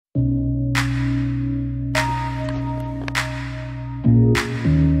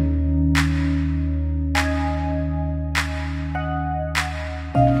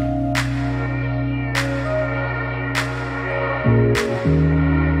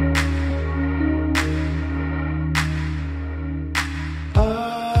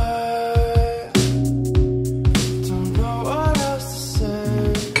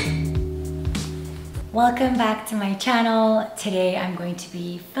to my channel. Today I'm going to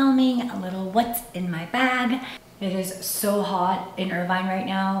be filming a little what's in my bag. It is so hot in Irvine right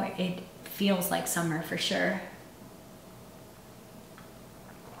now. It feels like summer for sure.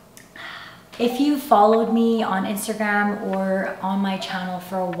 If you followed me on Instagram or on my channel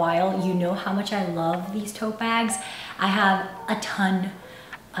for a while, you know how much I love these tote bags. I have a ton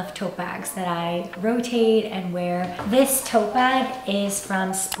of tote bags that I rotate and wear. This tote bag is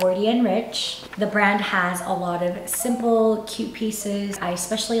from Sporty and Rich. The brand has a lot of simple, cute pieces. I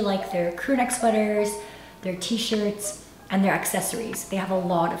especially like their crew neck sweaters, their t-shirts, and their accessories. They have a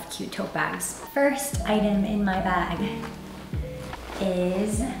lot of cute tote bags. First item in my bag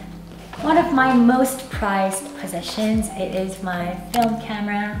is one of my most prized possessions. It is my film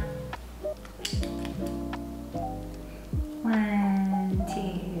camera.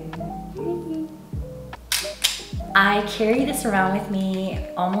 I carry this around with me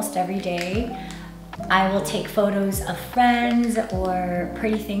almost every day. I will take photos of friends or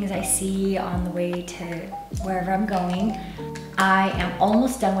pretty things I see on the way to wherever I'm going. I am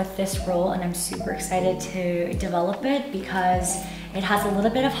almost done with this roll and I'm super excited to develop it because it has a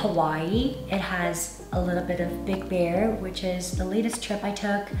little bit of Hawaii. It has a little bit of Big Bear, which is the latest trip I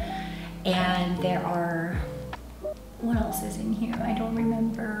took. And there are, what else is in here? I don't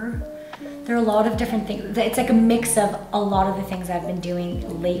remember. There are a lot of different things. It's like a mix of a lot of the things I've been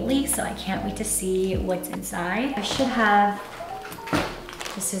doing lately, so I can't wait to see what's inside. I should have,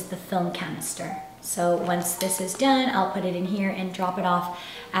 this is the film canister. So once this is done, I'll put it in here and drop it off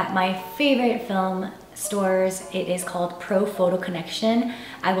at my favorite film stores. It is called Pro Photo Connection.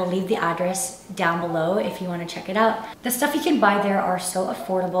 I will leave the address down below if you want to check it out. The stuff you can buy there are so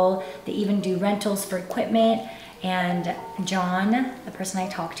affordable. They even do rentals for equipment. And John, the person I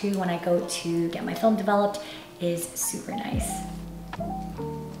talk to when I go to get my film developed, is super nice.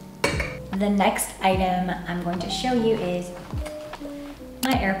 The next item I'm going to show you is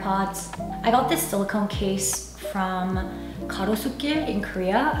my AirPods. I got this silicone case from Garosuke in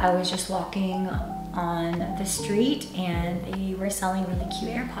Korea. I was just walking on the street and they were selling really cute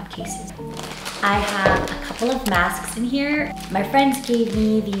AirPod cases. I have a couple of masks in here. My friends gave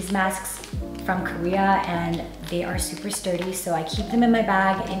me these masks from Korea and they are super sturdy, so I keep them in my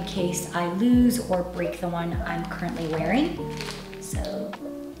bag in case I lose or break the one I'm currently wearing. So,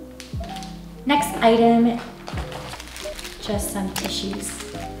 next item, just some tissues.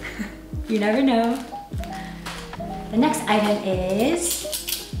 You never know. The next item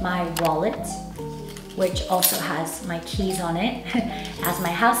is my wallet, which also has my keys on it. It has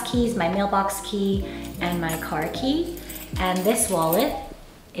my house keys, my mailbox key, and my car key. And this wallet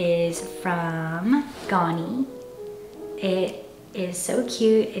is from Ghani. It is so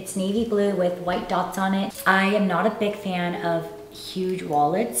cute. It's navy blue with white dots on it. I am not a big fan of huge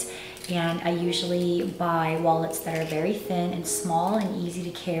wallets, and I usually buy wallets that are very thin and small and easy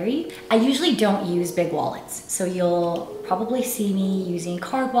to carry. I usually don't use big wallets, so you'll probably see me using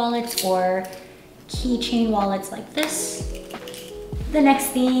card wallets or keychain wallets like this. The next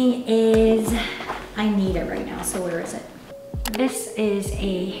thing is, I need it right now, so where is it? This is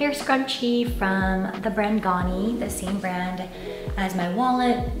a hair scrunchie from the brand Ghani, the same brand as my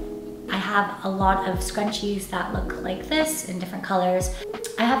wallet. I have a lot of scrunchies that look like this in different colors.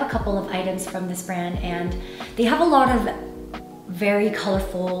 I have a couple of items from this brand and they have a lot of very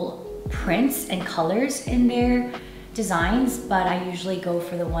colorful prints and colors in their designs, but I usually go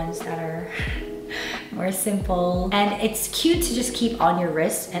for the ones that are more simple. And it's cute to just keep on your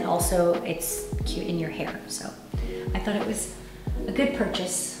wrist, and also it's cute in your hair. So I thought it was a good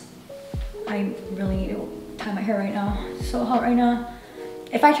purchase. I really need to tie my hair right now. It's so hot right now.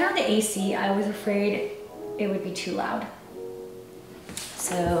 If I turned the AC, I was afraid it would be too loud.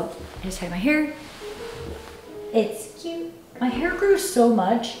 So I just tied my hair. It's cute. My hair grew so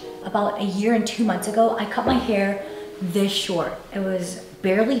much. About a year and 2 months ago, I cut my hair this short. It was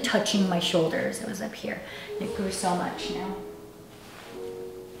barely touching my shoulders. It was up here. It grew so much now.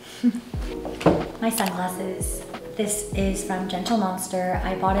 My sunglasses. This is from Gentle Monster.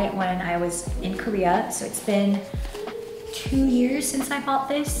 I bought it when I was in Korea, so it's been 2 years since I bought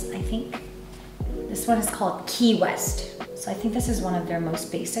this, I think. This one is called Key West. So I think this is one of their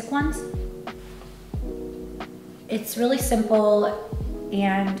most basic ones. It's really simple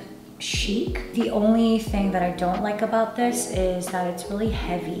and chic. The only thing that I don't like about this is that it's really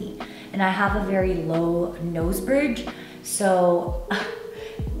heavy and I have a very low nose bridge, so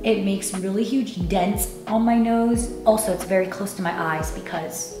it makes really huge dents on my nose. Also, it's very close to my eyes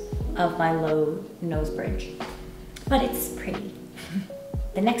because of my low nose bridge, but it's pretty.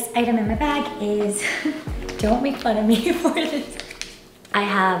 The next item in my bag is, don't make fun of me for this. I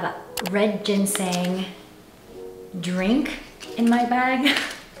have red ginseng drink in my bag.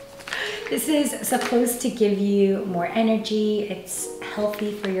 This is supposed to give you more energy. It's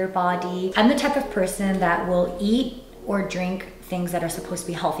healthy for your body. I'm the type of person that will eat or drink things that are supposed to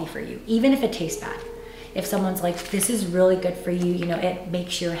be healthy for you, even if it tastes bad. If someone's like, this is really good for you, you know, it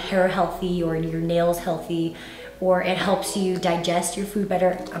makes your hair healthy or your nails healthy, or it helps you digest your food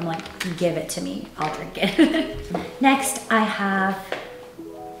better, I'm like, give it to me, I'll drink it. Next, I have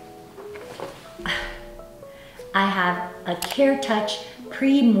a Care Touch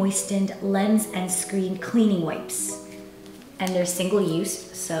pre-moistened lens and screen cleaning wipes. And they're single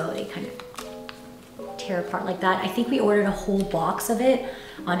use, so they kind of tear apart like that. I think we ordered a whole box of it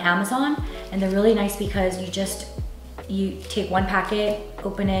on Amazon, and they're really nice because you take one packet,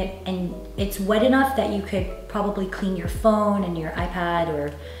 open it, and it's wet enough that you could probably clean your phone and your iPad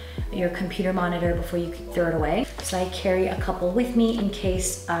or your computer monitor before you throw it away. So I carry a couple with me in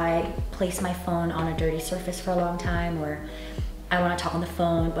case I place my phone on a dirty surface for a long time, or I want to talk on the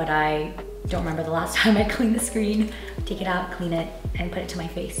phone, but I don't remember the last time I cleaned the screen. Take it out, clean it, and put it to my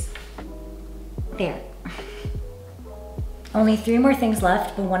face. There. Only 3 more things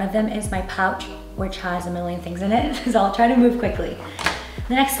left, but one of them is my pouch, which has a million things in it, so I'll try to move quickly.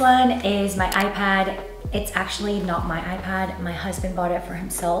 The next one is my iPad. It's actually not my iPad. My husband bought it for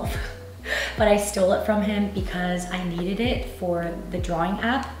himself, but I stole it from him because I needed it for the drawing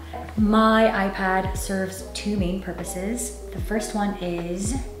app. My iPad serves 2 main purposes. The first one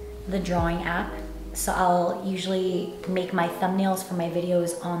is the drawing app. So I'll usually make my thumbnails for my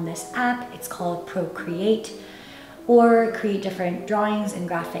videos on this app. It's called Procreate, or create different drawings and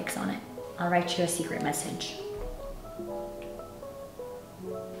graphics on it. I'll write you a secret message.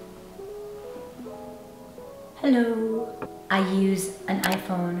 Hello. I use an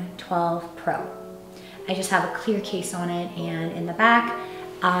iPhone 12 Pro. I just have a clear case on it, and in the back,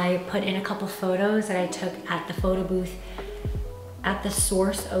 I put in a couple photos that I took at the photo booth at the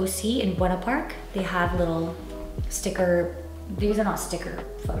Source OC in Buena Park. They have little sticker, these are not sticker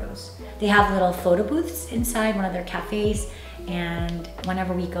photos. They have little photo booths inside one of their cafes, and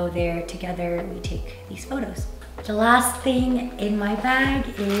whenever we go there together, we take these photos. The last thing in my bag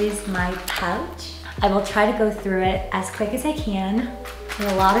is my pouch. I will try to go through it as quick as I can. There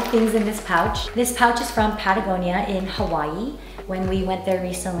are a lot of things in this pouch. This pouch is from Patagonia in Hawaii. When we went there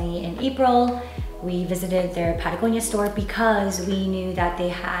recently in April, we visited their Patagonia store because we knew that they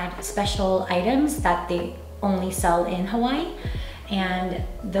had special items that they only sell in Hawaii. And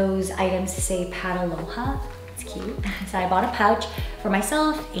those items say Pataloha. It's cute. So I bought a pouch for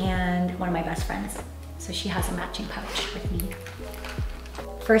myself and one of my best friends. So she has a matching pouch with me.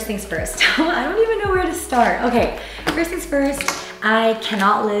 First things first. I don't even know where to start. Okay, first things first, I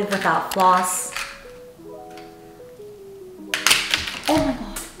cannot live without floss. Oh my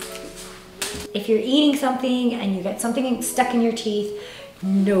God. If you're eating something and you get something stuck in your teeth,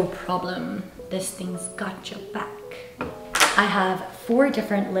 no problem. This thing's got your back. I have 4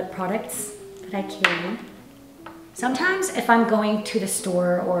 different lip products that I carry. Sometimes if I'm going to the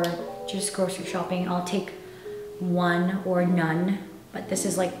store or just grocery shopping, I'll take 1 or none, but this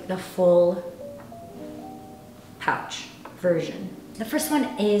is like the full pouch version. The first one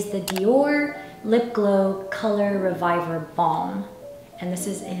is the Dior Lip Glow Color Reviver Balm, and this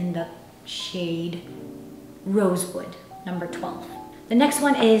is in the shade Rosewood, number 12. The next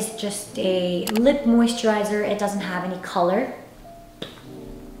one is just a lip moisturizer. It doesn't have any color.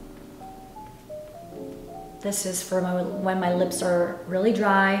 This is for when my lips are really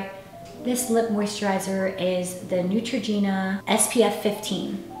dry. This lip moisturizer is the Neutrogena SPF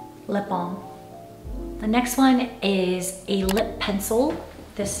 15 lip balm. The next one is a lip pencil.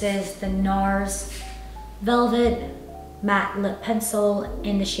 This is the NARS Velvet Matte Lip Pencil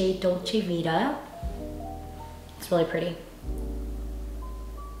in the shade Dolce Vita. It's really pretty.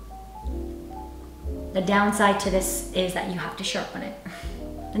 The downside to this is that you have to sharpen it.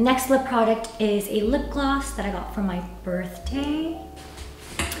 The next lip product is a lip gloss that I got for my birthday.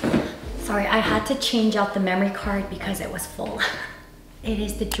 Sorry, I had to change out the memory card because it was full. It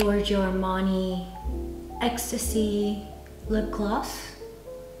is the Giorgio Armani Ecstasy lip gloss.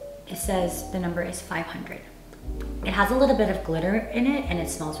 It says the number is 500. It has a little bit of glitter in it and it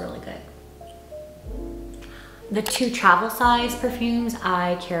smells really good. The 2 travel size perfumes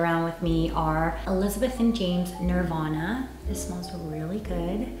I carry around with me are Elizabeth & James Nirvana. This smells really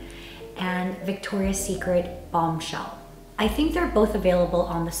good. And Victoria's Secret Bombshell. I think they're both available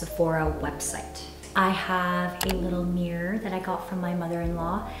on the Sephora website. I have a little mirror that I got from my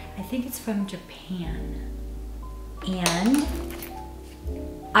mother-in-law. I think it's from Japan. And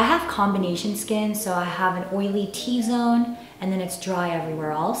I have combination skin, so I have an oily T-zone and then it's dry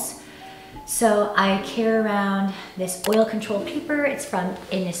everywhere else. So I carry around this oil control paper. It's from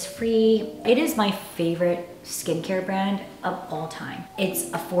Innisfree. It is my favorite skincare brand of all time. It's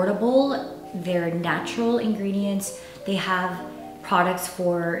affordable. They're natural ingredients. They have products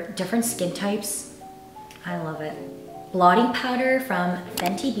for different skin types. I love it. Blotting powder from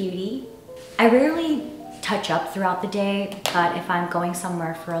Fenty Beauty. I rarely touch up throughout the day, but if I'm going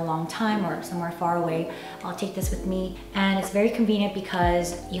somewhere for a long time or somewhere far away, I'll take this with me. And it's very convenient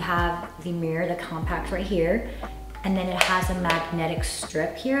because you have the mirror, the compact right here, and then it has a magnetic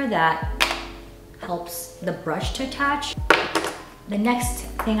strip here that helps the brush to attach. The next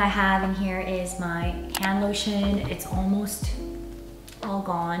thing I have in here is my hand lotion. It's almost all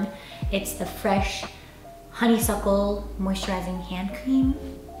gone. It's the Fresh Honeysuckle Moisturizing Hand Cream.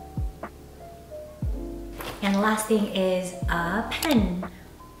 And the last thing is a pen.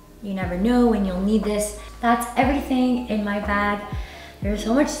 You never know when you'll need this. That's everything in my bag. There's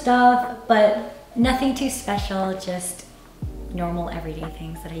so much stuff, but nothing too special, just normal everyday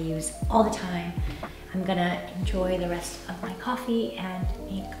things that I use all the time. I'm gonna enjoy the rest of my coffee and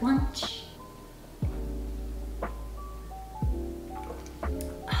make lunch.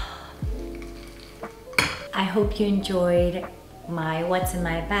 I hope you enjoyed my what's in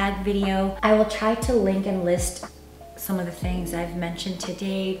my bag video. I will try to link and list some of the things I've mentioned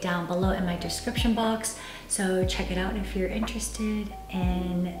today down below in my description box, so check it out if you're interested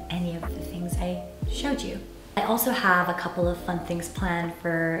in any of the things I showed you. I also have a couple of fun things planned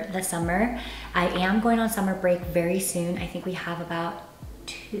for the summer. I am going on summer break very soon. I think we have about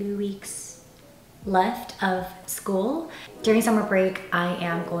 2 weeks left of school. During summer break, I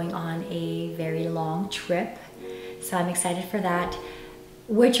am going on a very long trip. So I'm excited for that,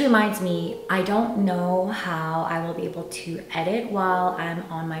 which reminds me, I don't know how I will be able to edit while I'm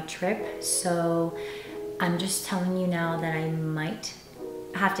on my trip. So I'm just telling you now that I might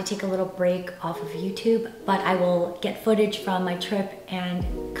have to take a little break off of YouTube, but I will get footage from my trip and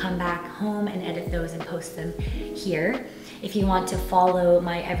come back home and edit those and post them here. If you want to follow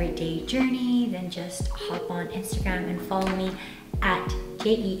my everyday journey, then just hop on Instagram and follow me at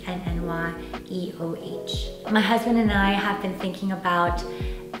JENNYEOH. My husband and I have been thinking about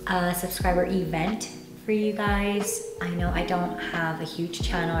a subscriber event for you guys. I know I don't have a huge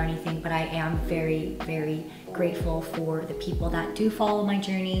channel or anything, but I am very, very grateful for the people that do follow my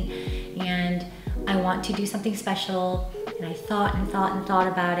journey, and I want to do something special. And I thought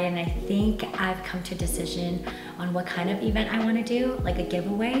about it, and I think I've come to a decision on what kind of event I want to do, like a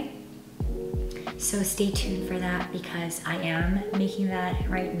giveaway. So stay tuned for that because I am making that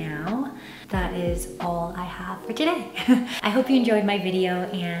right now. That is all I have for today. I hope you enjoyed my video,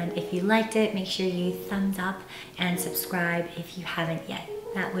 and if you liked it, make sure you thumbs up and subscribe if you haven't yet.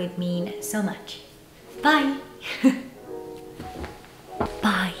 That would mean so much. Bye.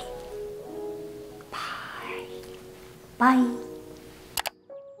 Bye. Bye. Bye.